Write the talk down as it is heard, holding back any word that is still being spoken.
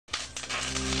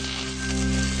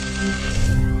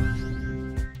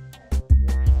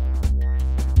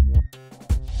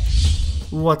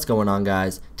What's going on,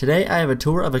 guys? Today I have a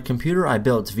tour of a computer I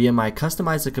built via my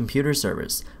Customize a Computer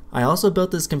service. I also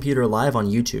built this computer live on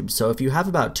YouTube, so if you have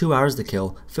about 2 hours to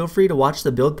kill, feel free to watch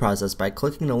the build process by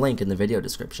clicking the link in the video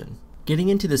description. Getting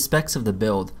into the specs of the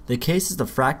build, the case is the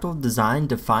Fractal Design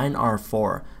Define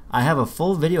R4. I have a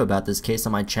full video about this case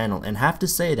on my channel and have to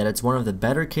say that it's one of the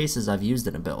better cases I've used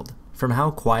in a build. From how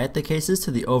quiet the case is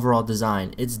to the overall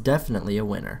design, it's definitely a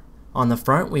winner. On the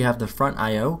front, we have the front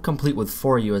I/O, complete with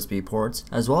 4 USB ports,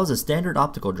 as well as a standard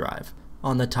optical drive.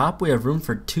 On the top, we have room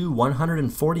for 2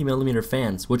 140mm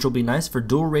fans, which will be nice for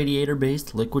dual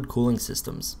radiator-based liquid cooling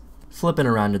systems. Flipping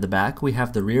around to the back, we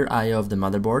have the rear I/O of the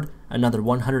motherboard, another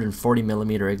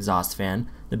 140mm exhaust fan,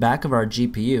 the back of our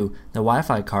GPU, the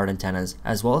Wi-Fi card antennas,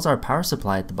 as well as our power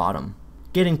supply at the bottom.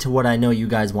 Getting to what I know you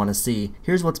guys want to see,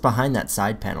 here's what's behind that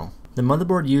side panel. The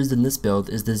motherboard used in this build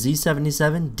is the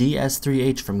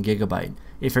Z77DS3H from Gigabyte.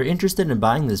 If you're interested in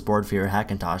buying this board for your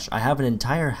Hackintosh, I have an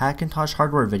entire Hackintosh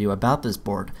hardware video about this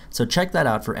board, so check that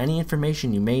out for any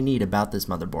information you may need about this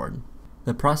motherboard.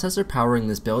 The processor powering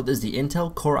this build is the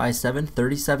Intel Core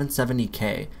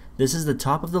i7-3770K. This is the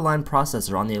top of the line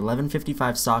processor on the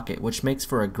 1155 socket, which makes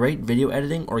for a great video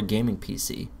editing or gaming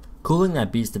PC. Cooling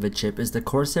that beast of a chip is the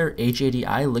Corsair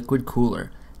H80i liquid cooler.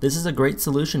 This is a great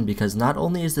solution because not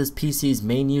only is this PC's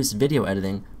main use video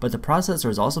editing, but the processor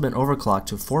has also been overclocked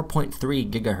to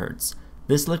 4.3 GHz.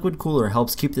 This liquid cooler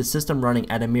helps keep the system running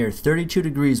at a mere 32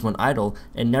 degrees when idle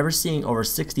and never seeing over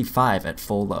 65 at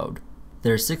full load.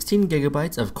 There's 16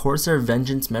 GB of Corsair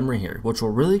Vengeance memory here, which will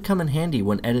really come in handy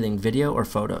when editing video or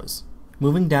photos.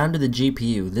 Moving down to the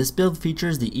GPU, this build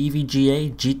features the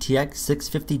EVGA GTX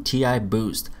 650 Ti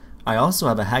Boost. I also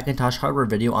have a Hackintosh hardware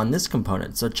video on this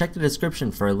component, so check the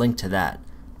description for a link to that.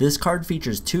 This card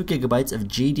features 2 GB of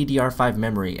GDDR5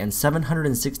 memory and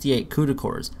 768 CUDA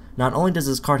cores. Not only does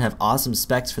this card have awesome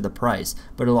specs for the price,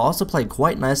 but it'll also play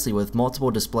quite nicely with multiple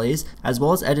displays as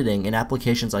well as editing in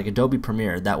applications like Adobe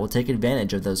Premiere that will take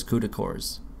advantage of those CUDA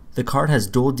cores. The card has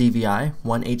dual DVI,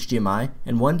 1 HDMI,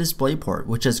 and 1 DisplayPort,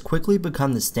 which has quickly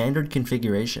become the standard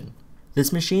configuration.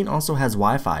 This machine also has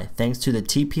Wi-Fi thanks to the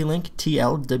TP-Link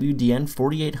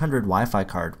TL-WDN4800 Wi-Fi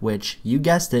card, which, you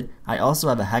guessed it, I also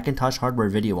have a Hackintosh hardware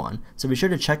video on, so be sure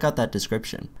to check out that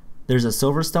description. There's a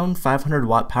Silverstone 500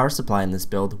 watt power supply in this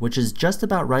build, which is just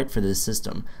about right for this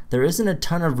system. There isn't a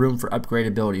ton of room for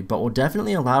upgradability, but will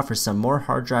definitely allow for some more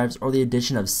hard drives or the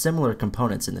addition of similar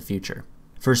components in the future.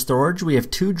 For storage, we have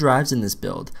 2 drives in this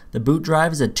build. The boot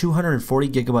drive is a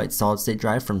 240GB solid-state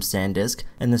drive from SanDisk,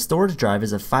 and the storage drive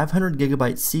is a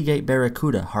 500GB Seagate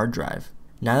Barracuda hard drive.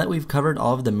 Now that we've covered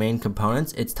all of the main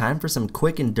components, it's time for some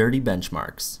quick and dirty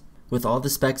benchmarks. With all the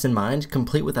specs in mind,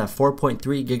 complete with a 4.3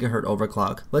 GHz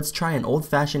overclock, let's try an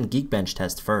old-fashioned Geekbench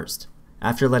test first.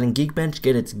 After letting Geekbench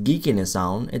get its geekiness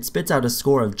on, it spits out a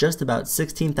score of just about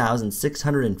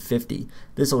 16,650.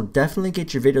 This will definitely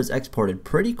get your videos exported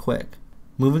pretty quick.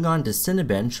 Moving on to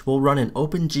Cinebench, we'll run an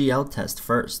OpenGL test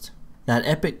first. That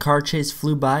epic car chase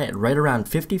flew by at right around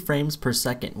 50 frames per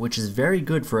second, which is very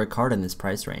good for a card in this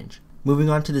price range. Moving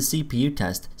on to the CPU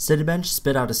test, Cinebench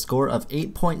spit out a score of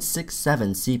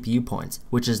 8.67 CPU points,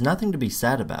 which is nothing to be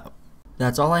sad about.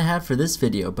 That's all I have for this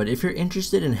video, but if you're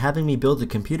interested in having me build a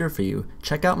computer for you,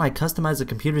 check out my Customize a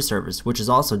Computer service, which is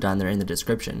also down there in the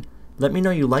description. Let me know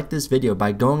you like this video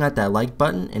by going at that like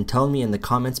button and telling me in the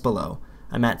comments below.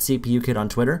 I'm at CPU Kid on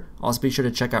Twitter. Also be sure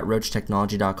to check out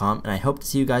RocheTechnology.com, and I hope to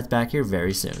see you guys back here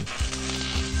very soon.